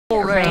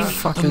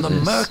than the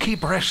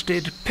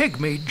murky-breasted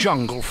pygmy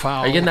jungle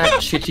fowl. Are you getting that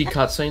shitty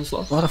cutscene,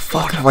 Sloth? Why the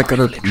fuck have I got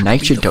a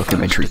nature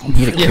documentary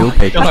here to kill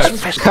people?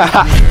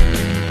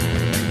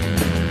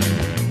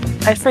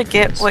 I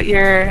forget what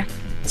your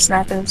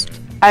snap is.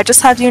 I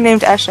just have you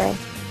named Eshe.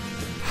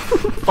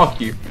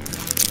 Fuck you.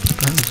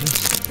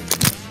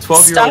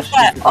 12-year-old. Stop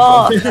that!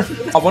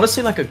 Oh. I want to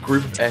see like a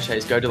group of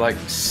Eshes go to like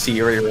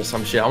Syria or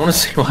some shit. I want to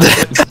see what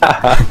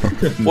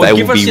happens. Well,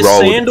 give us your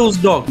sandals,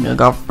 dog. You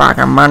got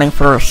fucking money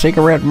for a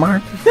cigarette,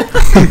 Mark?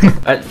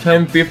 At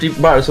 10:50,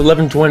 bro, it's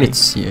 11:20.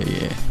 It's,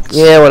 yeah.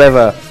 Yeah,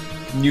 whatever.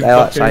 You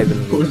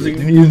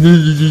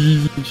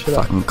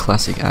fucking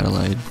classic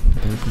Adelaide.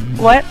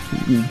 What?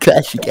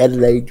 Classic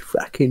Adelaide,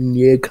 fucking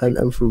yeah, cunt.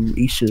 I'm from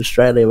Eastern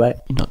Australia, mate.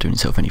 You're not doing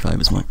yourself any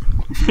favours, mate.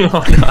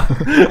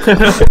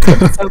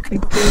 So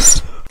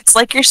confused. It's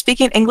like you're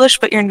speaking English,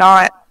 but you're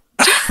not.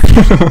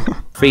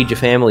 Feed your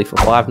family for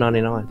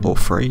 $5.99. Or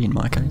free in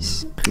my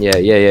case. Yeah.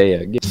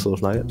 Get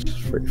Slothnuggets.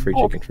 Free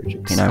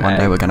chicken. You know, one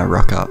day we're gonna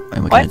rock up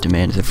and we're gonna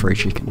demand the free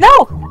chicken.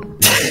 No!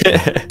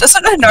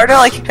 Doesn't Anardo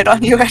like hit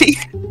on you already?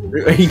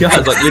 He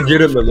does, like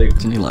legitimately.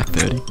 Isn't he like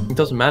 30? It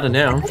doesn't matter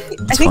now.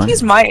 I think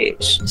he's my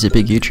age. He's a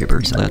big YouTuber,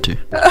 he's allowed to.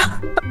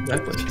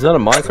 Exactly. He's not a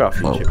Minecraft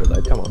YouTuber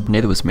though, come on.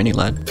 Neither was Mini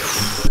Lad.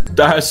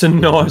 That's a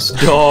nice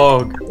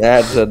dog.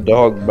 That's a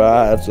dog,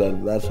 bro.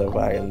 That's a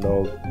fucking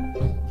dog.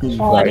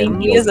 Well, I mean,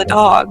 he is a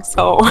dog,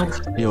 so...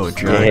 You're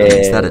joking.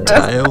 Is that a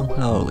tail?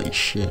 Holy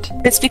shit.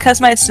 It's because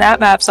my snap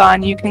map's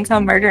on. You can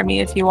come murder me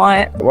if you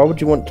want. Why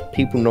would you want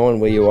people knowing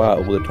where you are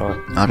all the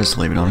time? I'll just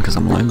leave it on because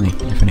I'm lonely.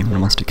 If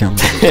anyone wants to come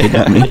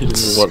kidnap me. You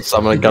want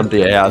someone to come to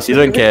your house. You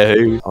don't care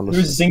who.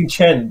 Who's Zing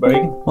Chen,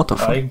 bro? What the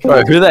fuck?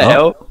 Bro, who the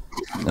hell?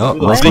 Oh,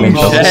 What's going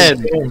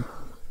on?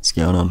 What's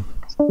going on?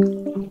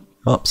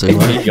 Oh, see you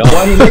later.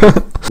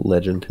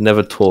 Legend.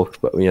 Never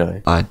talked, but you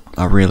know. I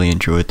really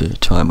enjoyed the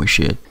time we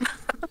shared.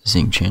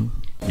 Zing Chen,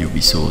 you'll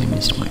be sorely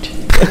missed, mate.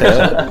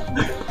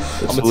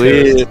 It's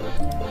weird.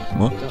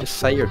 What? Just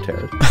say you're a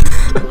terrorist.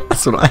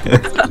 That's what I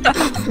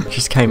heard.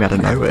 Just came out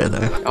of nowhere,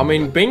 though. I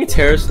mean, being a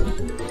terrorist,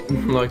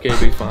 like, it'd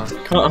be fun.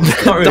 Can't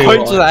really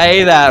Don't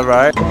say that,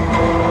 bro.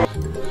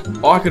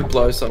 I could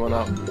blow someone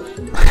up.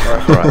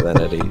 Alright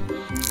then, Eddie.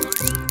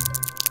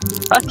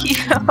 Fuck you.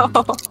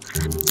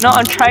 No,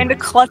 I'm trying to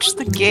clutch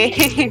the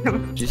game.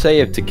 Did you say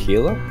you have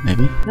tequila?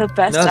 Maybe. The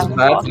best That's bad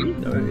alcohol. for you.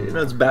 No,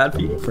 that's bad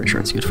for you. Pretty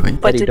sure it's good for you.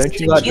 But Eddie, it's don't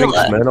you like drink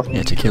tequila. Smirnoff?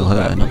 Yeah, to kill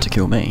her, not to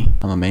kill me.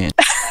 I'm a man.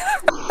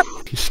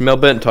 You smell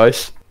burnt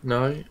toast?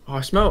 No. Oh,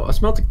 I smelled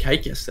the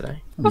cake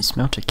yesterday. You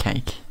smelt a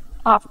cake.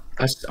 Oh,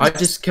 I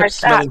just kept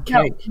smelling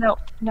cake.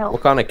 No.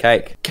 What kind of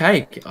cake?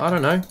 Cake? I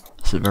don't know.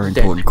 It's a very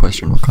important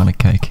question. What kind of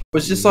cake? It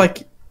was just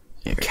like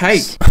There it cake.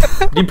 is.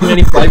 Didn't put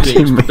any flavor in it, What do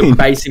you just put the mean?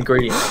 base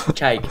ingredient.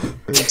 Cake.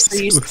 So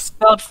you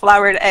smelled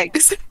floured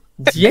eggs.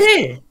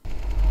 Yeah.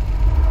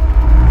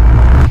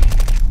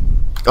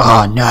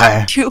 Oh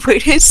no! You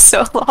waited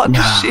so long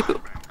No. to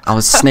shoot. I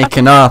was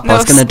sneaking up. I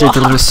was gonna do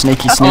the little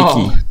sneaky.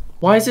 Oh,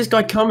 why is this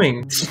guy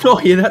coming? Did you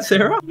not hear that,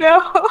 Sarah?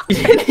 No. You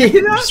didn't hear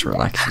that? Just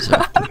relax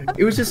yourself.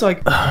 It was just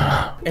like,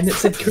 and it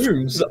said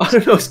Coombs. I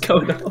don't know what's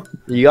going on.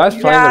 Are you guys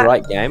playing Yeah. the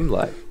right game?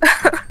 Like,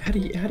 How do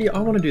you, I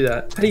want to do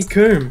that. How do you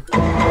Coomb?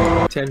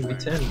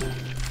 10v10.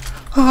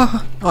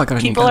 Oh, I got a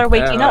new People gun. are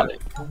waking up.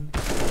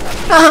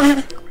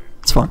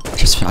 It's fine.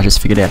 I just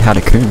figured out how to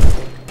coom.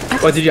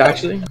 Oh, did you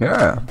actually?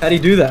 Yeah. How do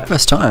you do that?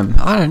 First time.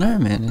 I don't know,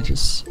 man. It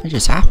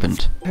just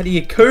happened. How do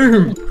you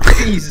Coomb?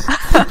 Please.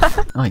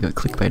 Oh, you got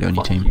clickbait on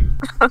your team.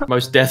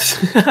 Most deaths.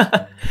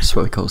 That's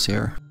what we call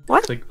Sarah.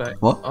 Clickbait.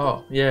 What?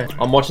 Oh, yeah.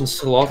 I'm watching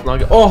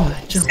Slothnuggets. Oh,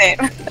 jump. Same.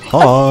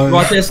 Hi.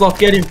 Right there, Sloth.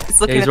 Get him. He's Yeah,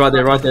 looking he's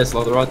at right there,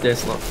 Sloth.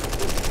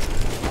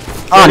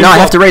 Oh no, I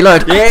have to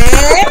reload. Yeah.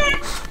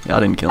 Yeah, I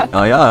didn't kill him.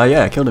 Oh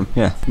yeah, I killed him.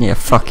 Yeah. Yeah,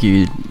 fuck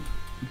you,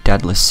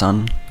 dadless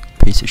son.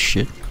 Piece of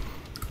shit.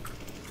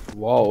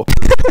 whoa.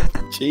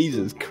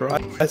 Jesus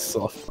Christ, that's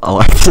soft. I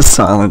like the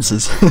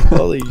silences.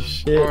 Holy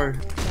shit. Bro.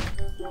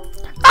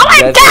 Oh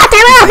my god,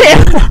 they're out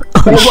here!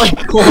 Oh my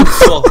god,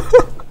 Sloth.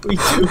 What are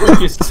you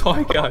doing, you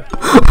psycho?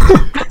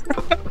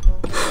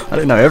 I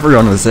didn't know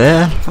everyone was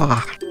there.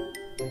 Fuck.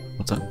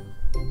 What's up?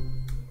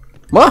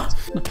 What?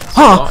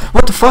 Oh,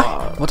 what the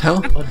fuck? What the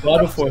hell? I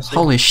died before I see.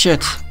 Holy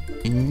shit.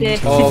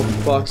 Oh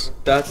fuck,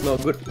 that's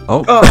not good.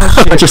 Oh,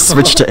 Oh, shit. I just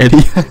switched to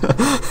Eddie.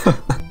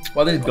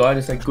 Why this guy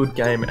just a good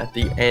game at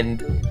the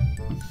end?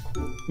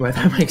 Wait,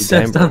 that makes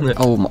sense, doesn't it?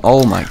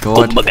 Oh my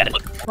god.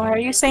 Why are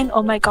you saying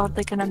 "oh my god"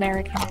 like an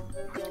American?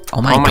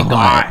 Oh my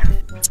god.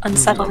 It's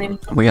unsettling.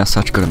 We are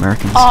such good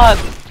Americans. Oh,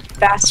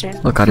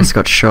 bastard. Look, I just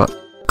got shot.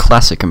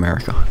 Classic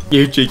America.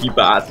 You cheeky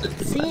bastard.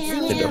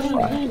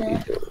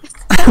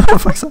 What the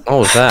fuck's that? What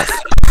was that?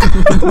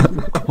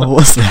 What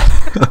was that?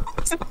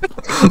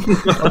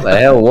 What the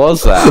hell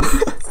was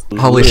that?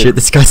 Holy shit,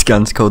 this guy's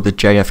gun's called the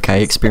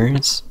JFK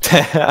experience.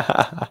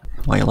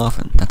 Why are you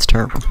laughing? That's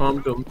terrible.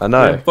 I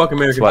know. Yeah, fuck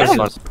American. That's why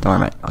Don't it's fun. Don't worry,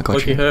 mate. I got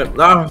Fuck you you. hurt.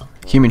 No.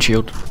 Human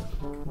shield.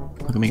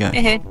 Look at me go.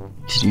 Eh.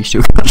 You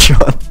still got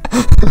shot.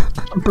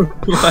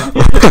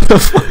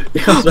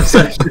 Yeah, I was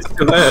actually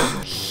still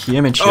hurt.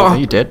 Human shield. Oh, Are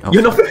you dead? Oh.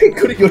 You're not very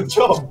good at your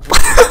job.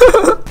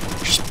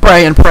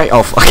 Spray and pray.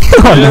 Oh fuck.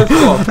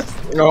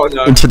 Oh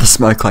no. Into the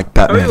smoke like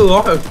Are you Batman.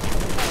 alive?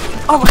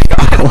 Oh my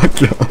god. Oh my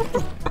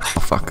god. Oh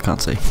fuck, I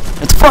can't see.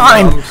 It's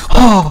fine!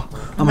 Oh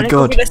my I'm god.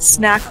 gonna get a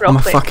snack real I'm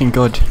a quick. fucking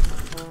god.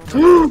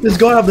 There's a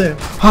guy up there.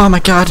 Oh my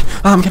god.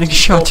 Oh, I'm getting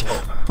shot.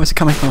 Where's it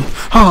coming from?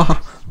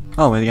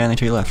 Oh, we're the only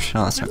two left.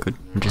 Oh, that's not good.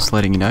 I'm just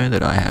letting you know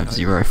that I have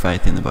zero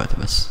faith in the both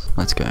of us.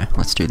 Let's go.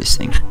 Let's do this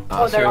thing.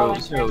 Oh, they're all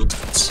Cyril.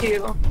 two.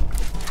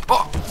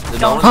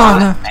 No. Oh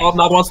no. Oh,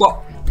 another one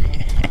slot.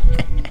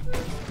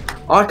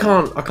 I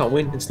can't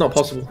win. It's not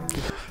possible.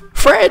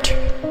 Fred!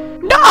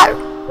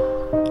 No!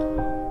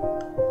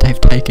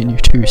 They've taken you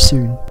too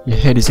soon. Your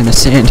head is in the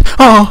sand.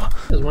 Oh!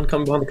 There's one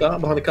coming behind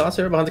the car,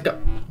 Sarah, behind the car.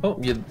 Oh,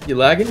 you're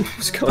lagging?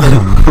 What's going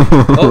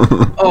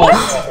on?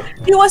 Oh.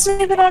 He wasn't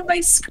even on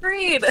my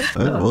screen.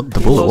 Well, the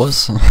bullet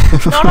was.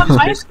 Not on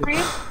my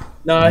screen.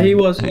 No, he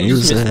was. He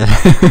was just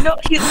there. No,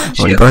 he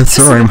legit. We both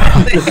saw him.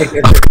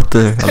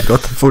 I've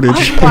got the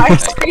footage. On my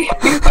screen,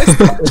 he was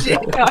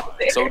legit not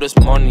there. So this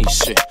money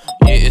shit,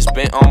 yeah, it's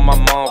been on my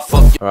mind.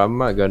 Fuck. Alright, I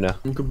might go now.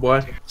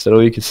 Goodbye. Is that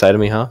all you can say to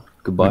me, huh?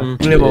 Goodbye.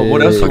 Yeah, well,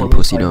 what else? Fucking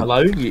pussy dog. Hello,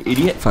 you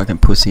idiot. Fucking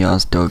pussy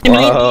ass dog.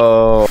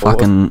 Whoa.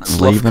 Fucking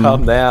Sloth, leaving.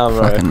 calm down,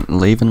 bro. Fucking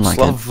leaving like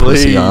Sloth, a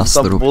pussy ass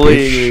stop little bullying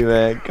bitch. me,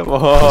 man. Come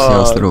on. Pussy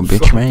ass little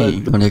bitch,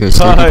 mate. You wanna go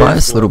sleepy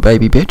bites? Little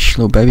baby bitch?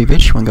 Little baby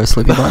bitch? Wanna go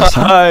sleepy bites,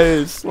 huh?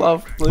 No,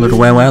 Sloth, please. Little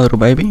wow, little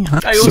baby,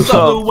 huh? Hey, what's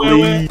up, little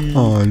wee?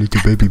 Oh,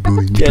 little baby boy,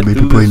 little Can't baby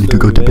do boy, this need to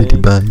go to to bed,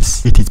 me.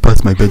 boys. It is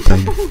past my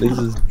bedtime. This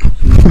is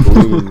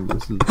bullying.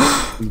 This is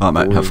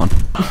Alright, mate, have fun.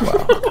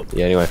 Wow.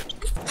 Yeah, anyway.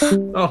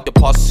 Oh. The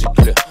posse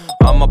clear.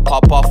 I'ma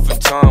pop off in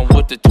time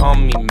with the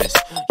Tommy miss.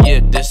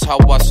 Yeah, this how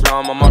I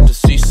slime. I'm out to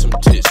see some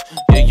tits.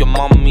 Yeah, your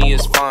mommy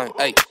is fine.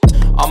 Hey,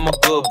 I'm a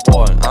good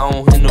boy. I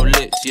don't hit no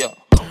licks. Yeah,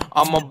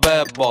 I'm a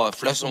bad boy,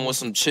 flexing with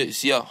some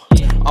chicks. Yeah,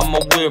 I'm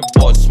a weird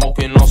boy,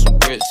 smoking on some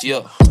grits.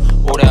 Yeah,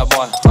 oh that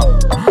boy,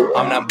 huh?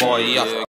 I'm that boy. Yeah.